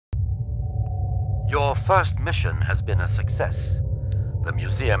Your first mission has been a success. The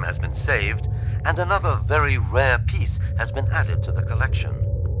museum has been saved, and another very rare piece has been added to the collection.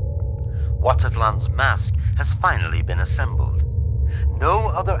 Watatlan's mask has finally been assembled. No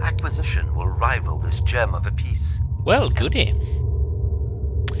other acquisition will rival this gem of a piece. Well, goody.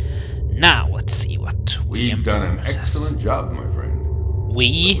 Now, let's see what We've done an excellent job, my friend.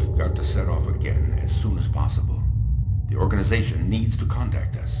 We've got to set off again as soon as possible. The organization needs to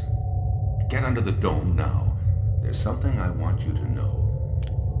contact us. Get under the dome now. There's something I want you to know.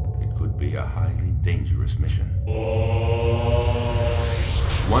 It could be a highly dangerous mission.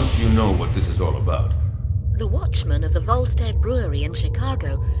 Once you know what this is all about... The watchman of the Volstead Brewery in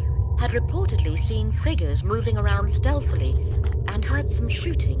Chicago had reportedly seen figures moving around stealthily and heard some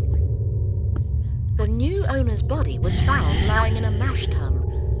shooting. The new owner's body was found lying in a mash tun,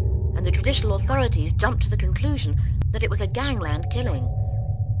 and the judicial authorities jumped to the conclusion that it was a gangland killing.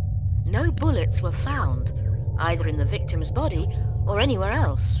 No bullets were found, either in the victim's body or anywhere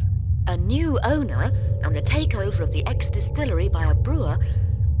else. A new owner and the takeover of the ex-distillery by a brewer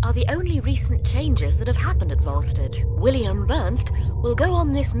are the only recent changes that have happened at Volstead. William Bernst will go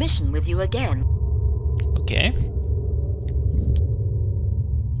on this mission with you again. Okay.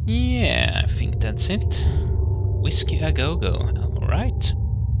 Yeah, I think that's it. Whiskey a go-go, alright.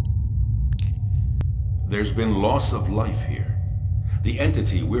 There's been loss of life here. The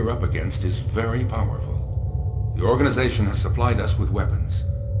entity we're up against is very powerful. The organization has supplied us with weapons.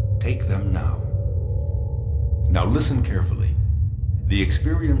 Take them now. Now listen carefully. The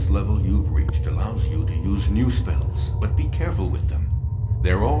experience level you've reached allows you to use new spells, but be careful with them.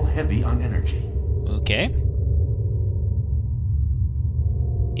 They're all heavy on energy. Okay.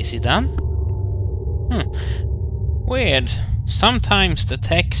 Is he done? Weird. Sometimes the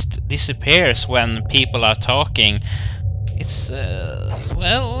text disappears when people are talking. It's,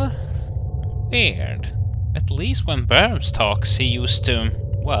 well, weird. At least when Burns talks, he used to,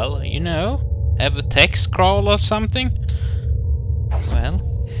 well, you know, have a text scroll or something. Well,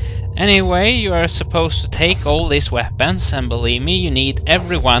 anyway, you are supposed to take all these weapons, and believe me, you need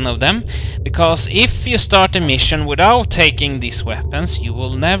every one of them, because if you start a mission without taking these weapons, you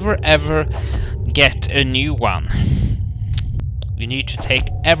will never ever get a new one. You need to take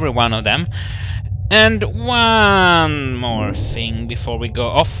every one of them. And one more thing before we go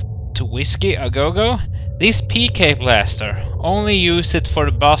off to Whiskey a Go-Go. This PK blaster, only use it for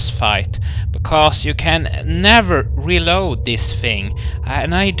the boss fight, because you can never reload this thing.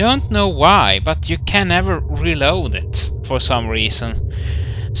 And I don't know why, but you can never reload it for some reason.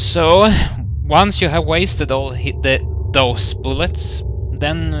 So, once you have wasted all those bullets,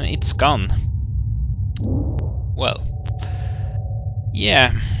 then it's gone. Well,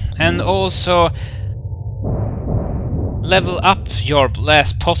 yeah, and also level up your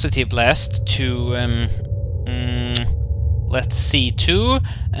blast, positive blast to let's see, 2,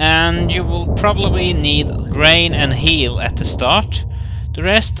 and you will probably need drain and heal at the start. The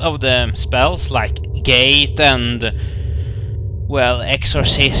rest of the spells like gate and, well,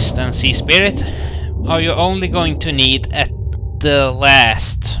 exorcist and sea spirit are you only going to need at the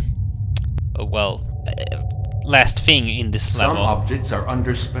last, well, last thing in this level. Some objects are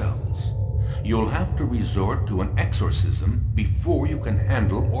under spells. You'll have to resort to an exorcism before you can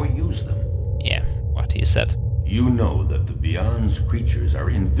handle or use them. Yeah, what he said. You know that the Beyond's creatures are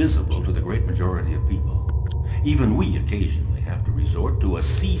invisible to the great majority of people. Even we occasionally have to resort to a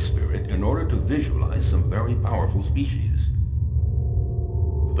sea spirit in order to visualize some very powerful species.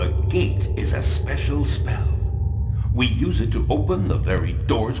 The gate is a special spell. We use it to open the very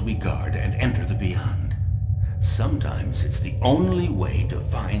doors we guard and enter the Beyond. Sometimes it's the only way to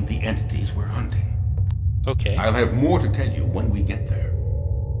find the entities we're hunting. Okay. I'll have more to tell you when we get there.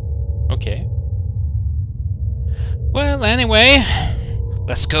 Okay. Well, anyway,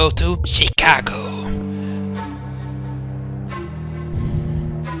 let's go to Chicago.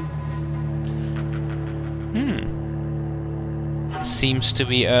 Seems to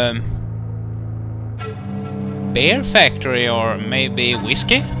be a beer factory, or maybe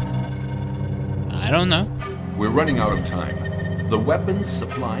whiskey? I don't know. We're running out of time. The weapons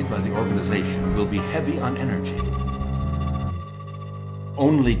supplied by the organization will be heavy on energy.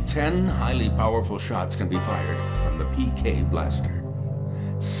 Only 10 highly powerful shots can be fired from the PK blaster.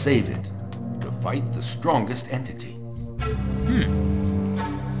 Save it to fight the strongest entity.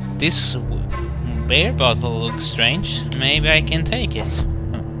 This beer bottle looks strange. Maybe I can take it.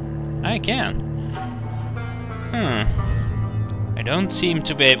 I can. I don't seem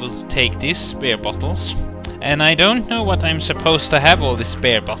to be able to take these beer bottles. And I don't know what I'm supposed to have all these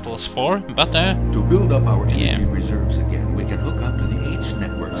beer bottles for, but to build up our energy reserves again, we can hook up to the H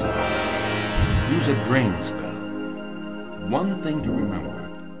network supply. use a drain spell. One thing to remember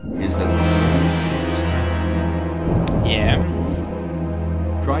is that the drain is town. Yeah.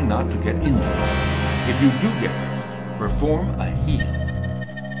 Try not to get injured. If you do get hurt, perform a heal.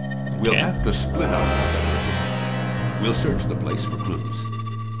 We'll Okay. have to split up for better efficiency. We'll search the place for clues.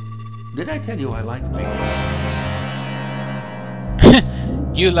 Did I tell you I like beer?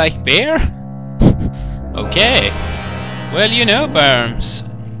 You like beer? Okay. Well, you know, Burns.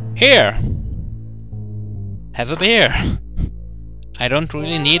 Here. Have a beer. I don't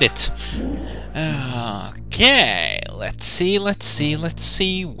really need it. Okay. Let's see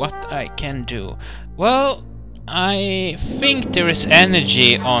what I can do. Well, I think there is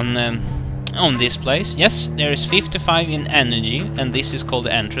energy on this place. Yes, there is 55 in energy, and this is called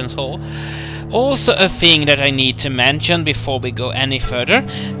the entrance hall. Also a thing that I need to mention before we go any further.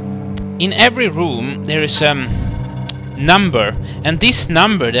 In every room there is a number, and this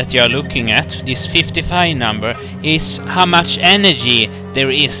number that you are looking at, this 55 number, is how much energy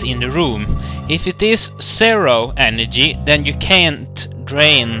there is in the room. If it is 0 energy, then you can't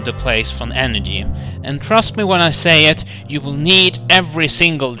drain the place from energy. And trust me when I say it, you will need every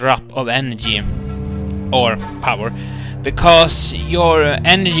single drop of energy or power, because your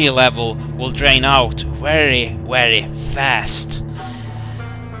energy level will drain out very, very fast.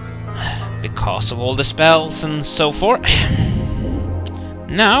 Because of all the spells and so forth.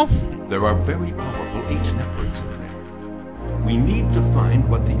 Now, There are very powerful H networks in there. We need to find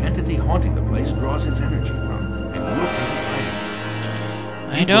what the entity haunting the place draws its energy from, and locate its hiding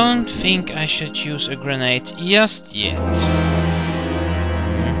place. I don't think I should use a grenade just yet.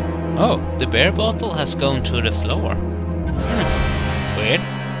 Oh, the beer bottle has gone to the floor. Weird.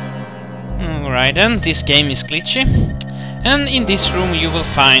 Alright then, this game is glitchy. And in this room you will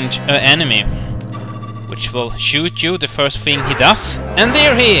find an enemy, which will shoot you the first thing he does. And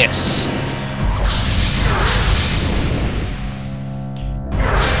there he is!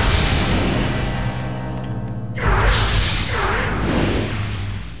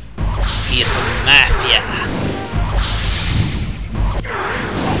 He is a mafia.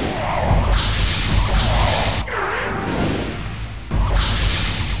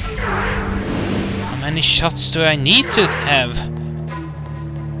 How many shots do I need to have?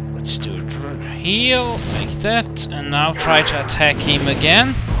 Let's do a heal like that, and now try to attack him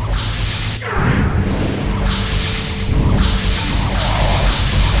again.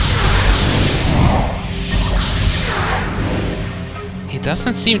 He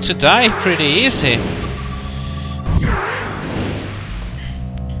doesn't seem to die pretty easy.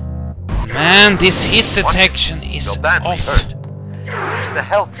 Man, this hit detection is You're badly off. hurt. Use the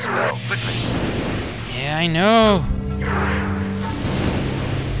health spell quickly. Yeah, I know.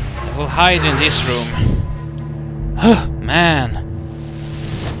 I will hide in this room. Oh, man.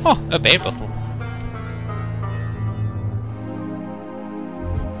 Oh, a beer bottle.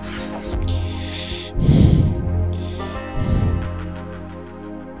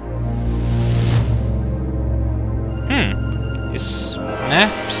 This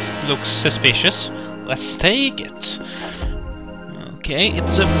map looks suspicious. Let's take it. Okay,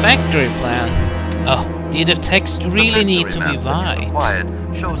 it's a factory plan. Oh, did the text really need to be wide? Required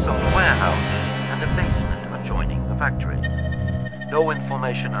shows some warehouses and a basement adjoining the factory. No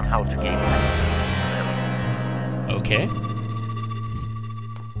information on how to gain access. Okay.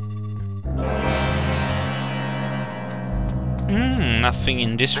 Nothing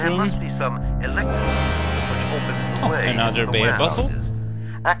in this There room. must be some electrical system which opens the way another to the beer bottle. warehouses.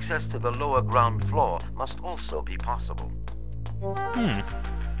 Access to the lower ground floor must also be possible.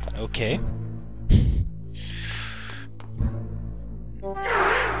 Okay.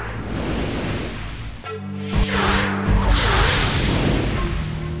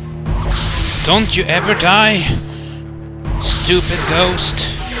 Don't you ever die, stupid ghost.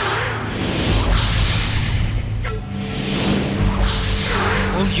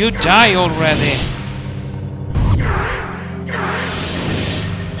 Will you die already?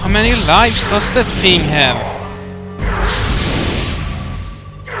 How many lives does that thing have?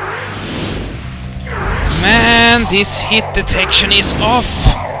 Man, this hit detection is off.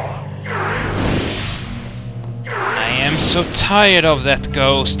 I am so tired of that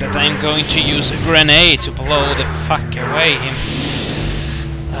ghost that I'm going to use a grenade to blow the fuck away him.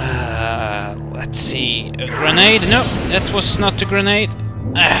 Let's see, a grenade? No, that was not a grenade.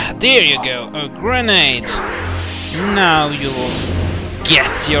 There you go, a grenade. Now you'll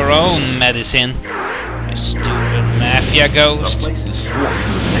get your own medicine, you stupid mafia The ghost. place is swarming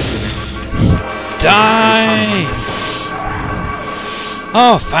with negative. Die!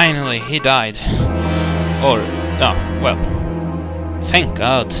 Oh, finally, he died. Or, oh, well, thank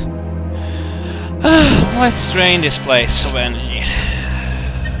God. Let's drain this place of energy.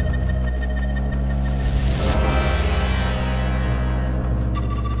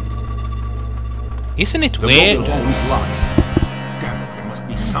 Isn't it weird? The building is locked. Damn it, there must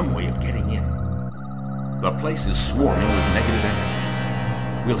be some way of getting in. The place is swarming with negative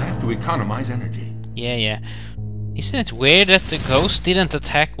energies. We'll have to economize energy. Yeah. Isn't it weird that the ghost didn't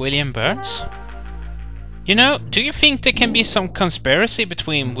attack William Burns? You know, do you think there can be some conspiracy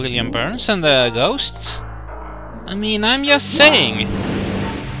between William Burns and the ghosts? I mean, I'm just saying.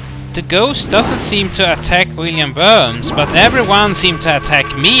 The ghost doesn't seem to attack William Burns, but everyone seemed to attack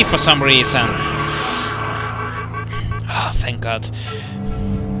me for some reason. Oh, thank God.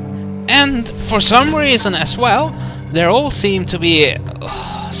 And for some reason as well, they all seem to be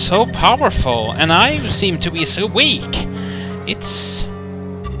so powerful, and I seem to be so weak. It's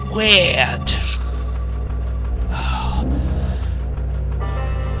weird.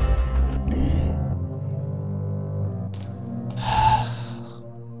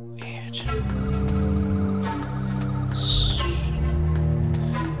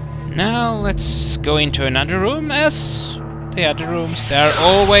 Now let's go into another room. As the other rooms, there are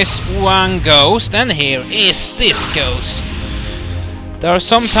always one ghost, and here is this ghost. They are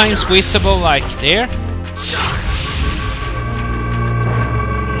sometimes visible like there.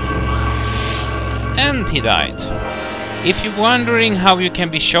 And he died. If you're wondering how you can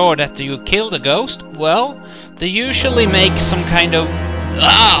be sure that you killed a ghost, well, they usually make some kind of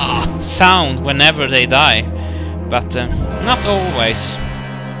sound whenever they die. But not always.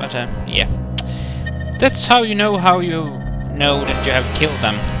 But yeah, that's how you know that you have killed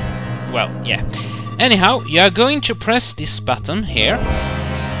them. Well, yeah. Anyhow, you are going to press this button here.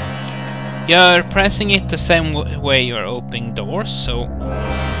 You're pressing it the same way you're opening doors, so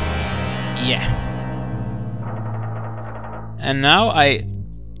yeah. And now I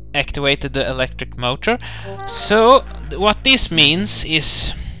activated the electric motor. So what this means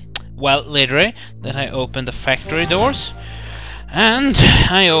is, well, literally, that I open the factory doors. And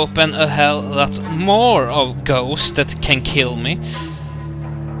I open a hell lot more of ghosts that can kill me.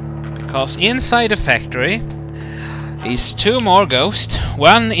 Because inside the factory is 2 more ghosts,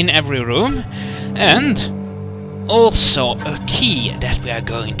 1 in every room, and also a key that we are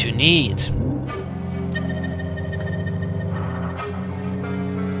going to need.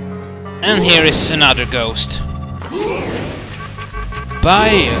 And here is another ghost.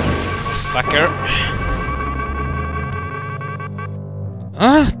 Bye, fucker.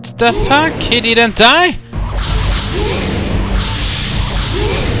 What the fuck? He didn't die?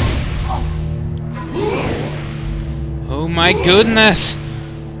 Oh my goodness!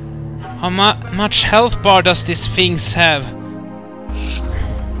 How much health bar does this thing have?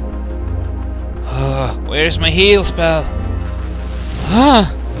 Where's my heal spell?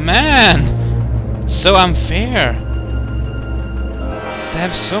 Man! So unfair! They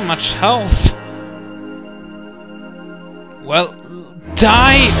have so much health. Well,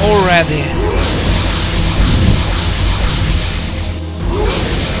 die already!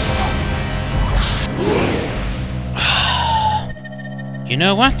 You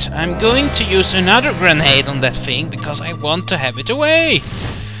know what? I'm going to use another grenade on that thing because I want to have it away!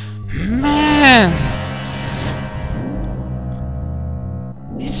 Man!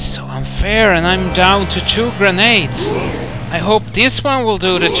 It's so unfair, and I'm down to 2 grenades. I hope this one will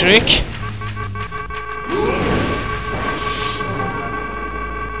do the trick.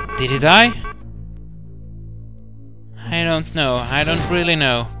 Did he die? I don't know. I don't really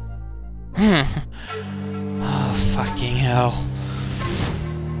know. Oh, fucking hell.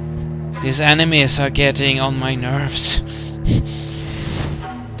 These enemies are getting on my nerves.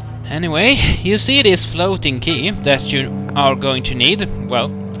 Anyway, you see this floating key that you are going to need,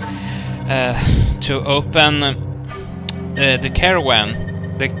 well, to open the caravan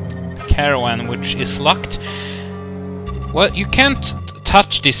which is locked. Well, you can't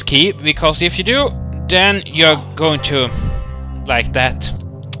touch this key, because if you do, then you're going to, like that,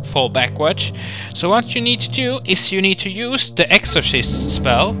 fall backwards. So what you need to do is you need to use the exorcist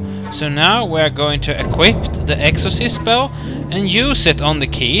spell. So now we're going to equip the exorcist spell and use it on the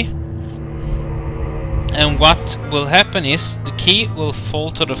key. And what will happen is the key will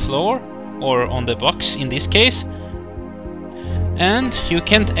fall to the floor, or on the box in this case, and you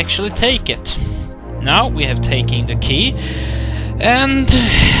can't actually take it. Now we have taken the key, and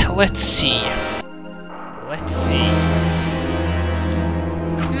let's see.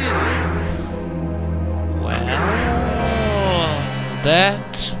 Well,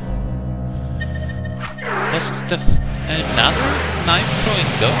 that was another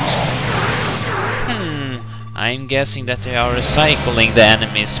knife-throwing ghost. I'm guessing that they are recycling the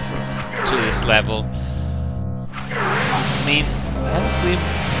enemies to this level. I mean, well, we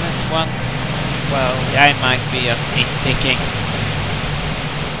met one. Well, I might be just nitpicking.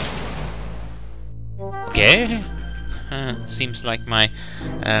 Okay. Seems like my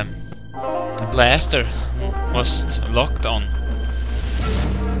blaster was locked on.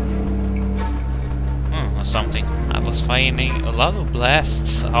 Or something. I was finding a lot of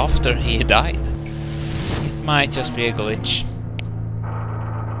blasts after he died. It might just be a glitch.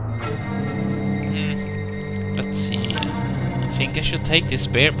 Let's see. I think I should take this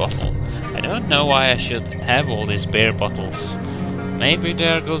beer bottle. I don't know why I should have all these beer bottles. Maybe they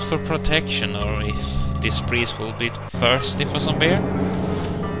are good for protection, or if this priest will be thirsty for some beer.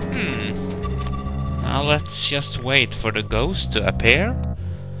 Now let's just wait for the ghost to appear.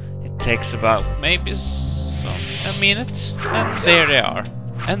 It takes about maybe a minute, and there they are.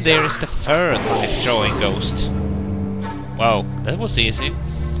 And there is the third withdrawing ghost. Wow, that was easy.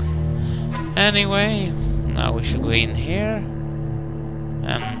 Anyway, now we should go in here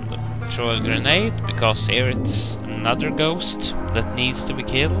and throw a grenade, because here it's another ghost that needs to be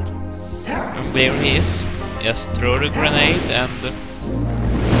killed. And there he is. Just throw the grenade and...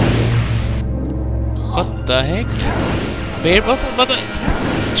 What the heck? Beer bottle? But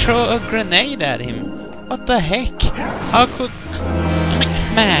throw a grenade at him. What the heck? How could...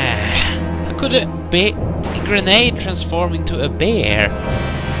 How could a grenade transform into a bear?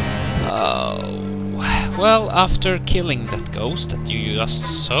 Oh... Well, after killing that ghost that you just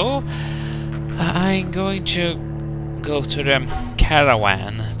saw, I'm going to go to the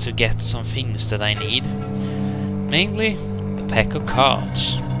caravan to get some things that I need. Mainly a pack of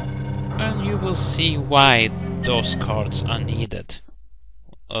cards. And you will see why those cards are needed.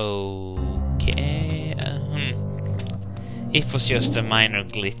 Okay. It was just a minor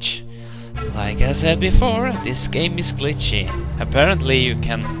glitch. Like I said before, this game is glitchy. Apparently you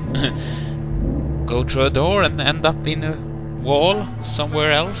can go through a door and end up in a wall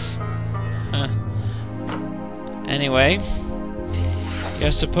somewhere else. Anyway,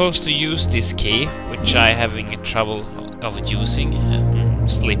 you're supposed to use this key, which I'm having trouble of using.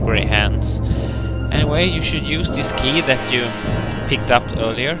 Slippery hands. Anyway, you should use this key that you picked up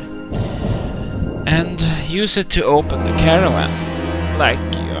earlier and use it to open the caravan, like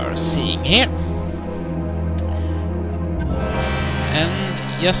you are seeing here.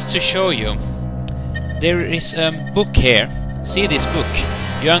 And just to show you, there is a book here. See this book?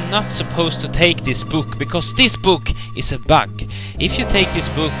 You are not supposed to take this book, because this book is a bug. If you take this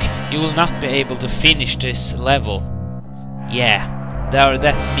book, you will not be able to finish this level. Yeah, they are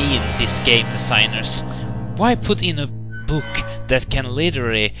that mean, these game designers. Why put in a book that can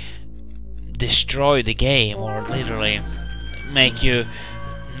literally destroy the game, or literally make you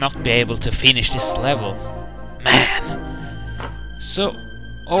not be able to finish this level? Man! So,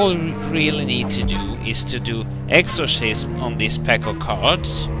 all you really need to do is to do exorcism on this pack of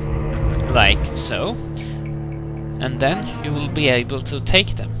cards, like so, and then you will be able to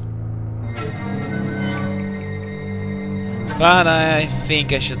take them. But I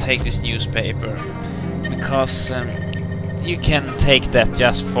think I should take this newspaper, because you can take that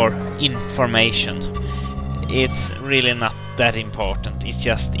just for information. It's really not that important, it's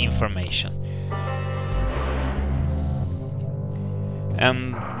just information.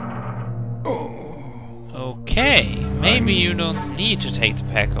 Okay, maybe you don't need to take the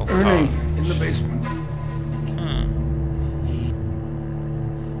pack of cards. Ernie, in the basement.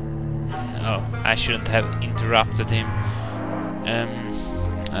 Oh, I shouldn't have interrupted him.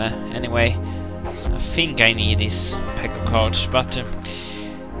 Anyway, I think I need this pack of cards, but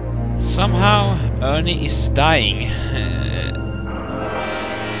somehow Ernie is dying.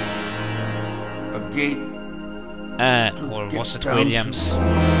 A gate. Or was it Williams?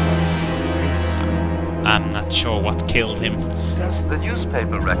 I'm not sure what killed him. The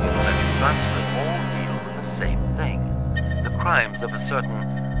newspaper records that you transferred all deal with the same thing. The crimes of a certain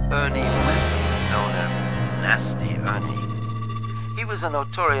Ernie Williams, known as Nasty Ernie. He was a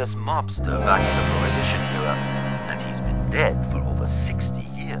notorious mobster back in the Prohibition era, and he's been dead for over 60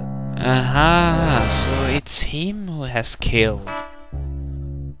 years. Aha, so it's him who has killed.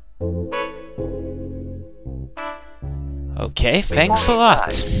 Okay, thanks a lot.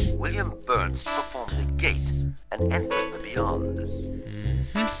 Died, William Burns performed a gate and entered the beyond.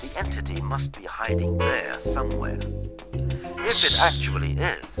 The entity must be hiding there somewhere. If it actually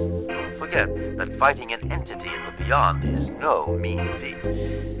is, don't forget that fighting an entity in the beyond is no mean feat.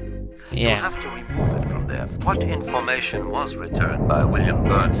 You'll have to remove it from there. What information was returned by William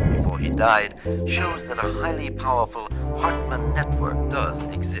Burns before he died shows that a highly powerful Hartman network does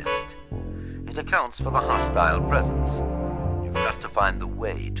exist. It accounts for the hostile presence. You've got to find the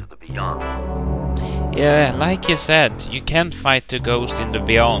way to the beyond. Yeah, like you said, you can't fight the ghost in the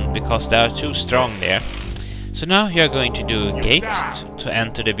beyond because they are too strong there. So now you're going to do a gate to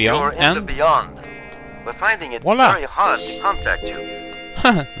enter the beyond, You're in and the beyond. We're finding it voila. very hard to contact you.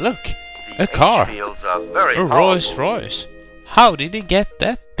 Look, The a car, H-fields are very a powerful. Rolls Royce. How did he get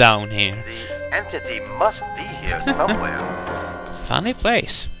that down here? The entity must be here somewhere. Funny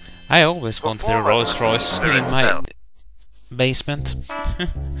place. I always wanted a Perform Rolls Royce spirit in my spell. basement.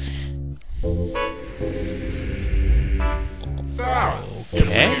 So, Okay. give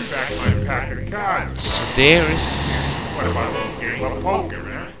me back my pack of cards. So there is What about a little game of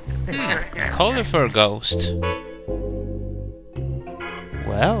poker, colorful ghost.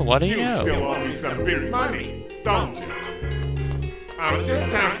 Well, what do you You know? still owe me some big money, don't you? I'll just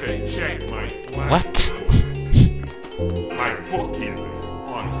have to check my What? My bookkeeper's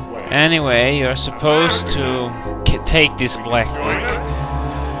on his way. Anyway, you're supposed to take this black Join book, us?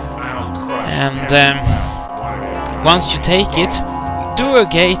 I'll crush and every last one of once you take it, do a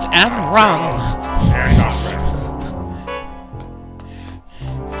gate and run. them. And I'll rest.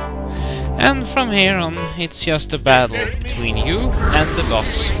 And from here on, it's just a battle between you and the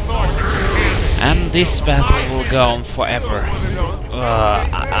boss. And this battle will go on forever.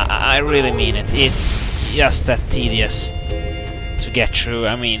 I really mean it. It's just that tedious to get through.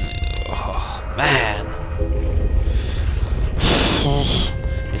 I mean, oh, man.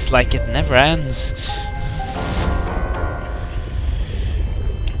 It's like it never ends.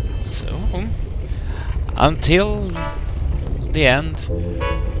 So, until the end,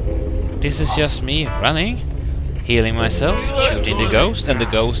 this is just me running, healing myself, shooting the ghost, and the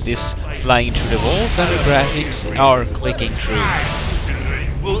ghost is flying through the walls, and the graphics are clicking through.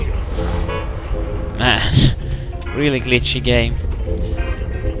 Man, really glitchy game.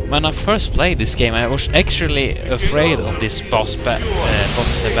 When I first played this game, I was actually afraid of this boss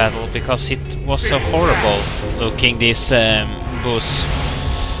battle because it was so horrible looking. This boss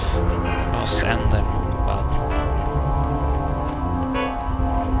and well.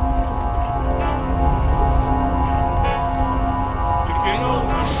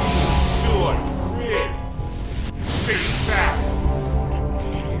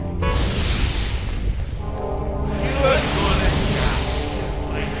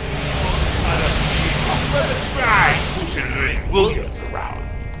 Williams around.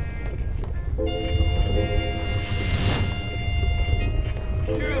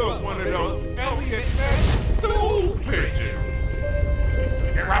 You're one of those Elliot stool pigeons.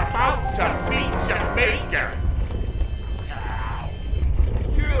 You're about to meet your maker.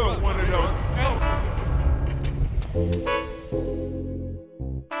 You're one of those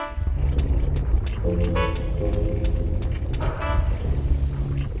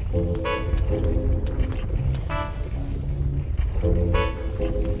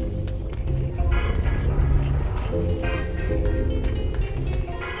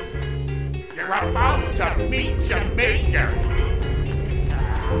You're about to meet your maker.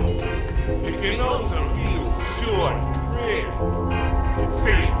 You can also feel short, clear,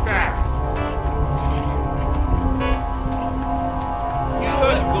 say fast.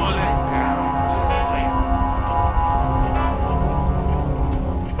 You're gonna die just like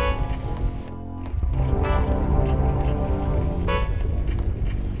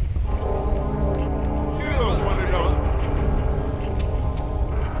You're one of those.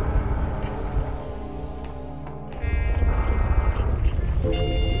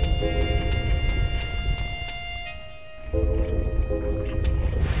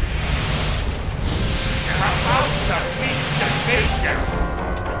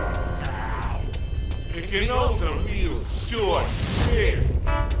 You can also feel short, clear,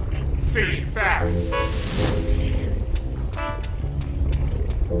 say fast.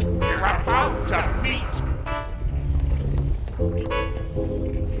 You're about to meet.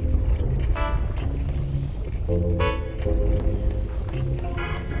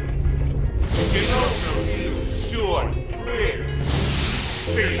 You can also feel short, clear,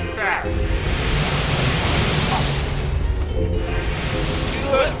 say fast.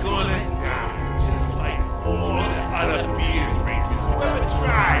 You're gonna die just like all the other beer drinkers who ever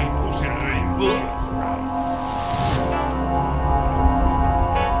tried pushing Ernie Williams around.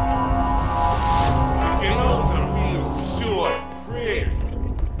 You can also feel short, clear,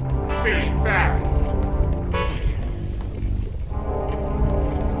 say fast.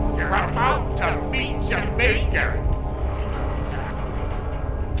 You're about to meet your maker.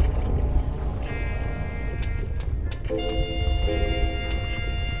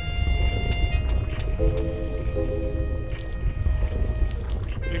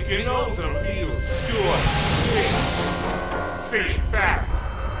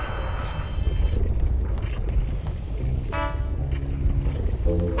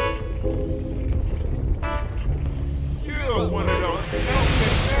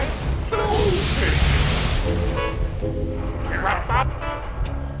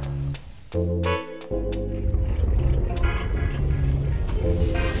 You're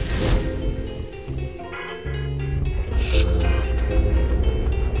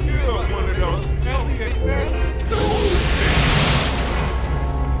one of those Elliot stupid.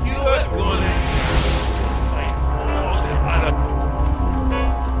 You're gonna just like all the other.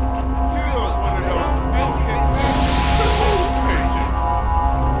 You're one of those Elliot stupid.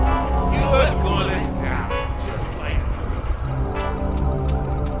 You're gonna die just like.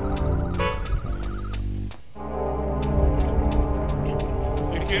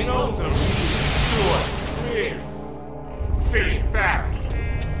 If you know some short, clear, say fast.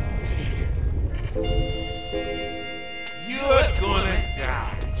 You're gonna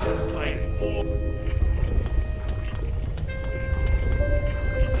die just like all.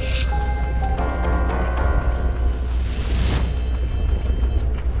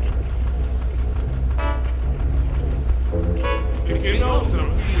 If you know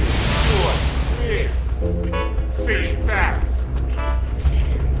some short, clear, say fast.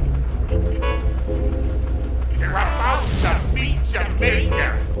 You're about to meet Jamaica.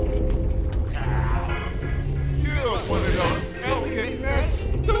 You're one of those Elliot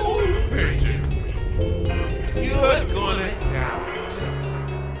stupid. You're gonna die.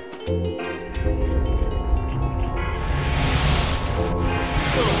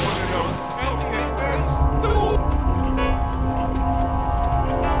 You're one of those Elliot stupid.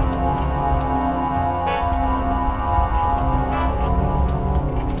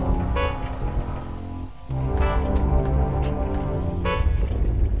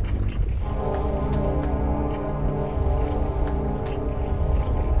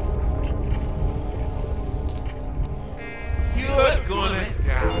 You're gonna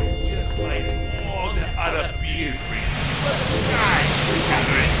die just like all the other beer drinkers. But the sky is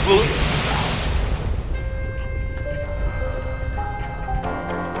gathering food.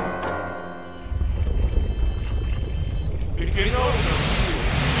 If you know the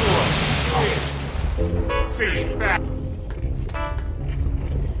sure, say fast.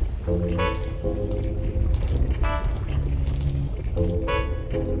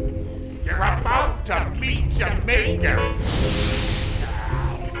 You're about to meet Jamaica.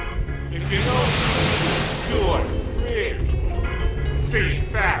 If you know short, clear, say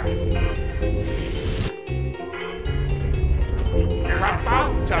fast. You're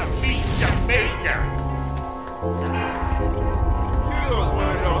about to meet Jamaica. You're one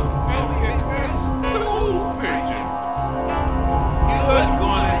of those Elliot stupid. You're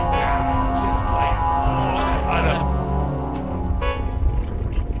gonna die just like all the other.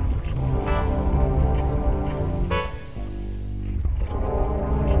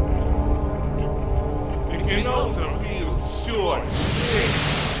 If you know some real short, clear,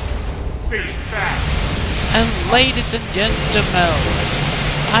 say fast. And ladies and gentlemen,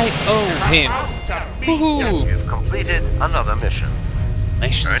 I owe him. Woohoo! You've completed another mission.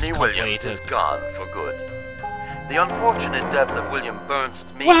 Mission Ernie Williams is completed. gone for good. The unfortunate death of William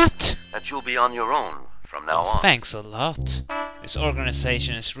Bernst means What? that you'll be on your own from now on. Thanks a lot. This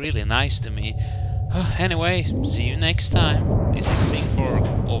organization is really nice to me. Anyway, see you next time. This is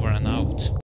Singborg, over and out.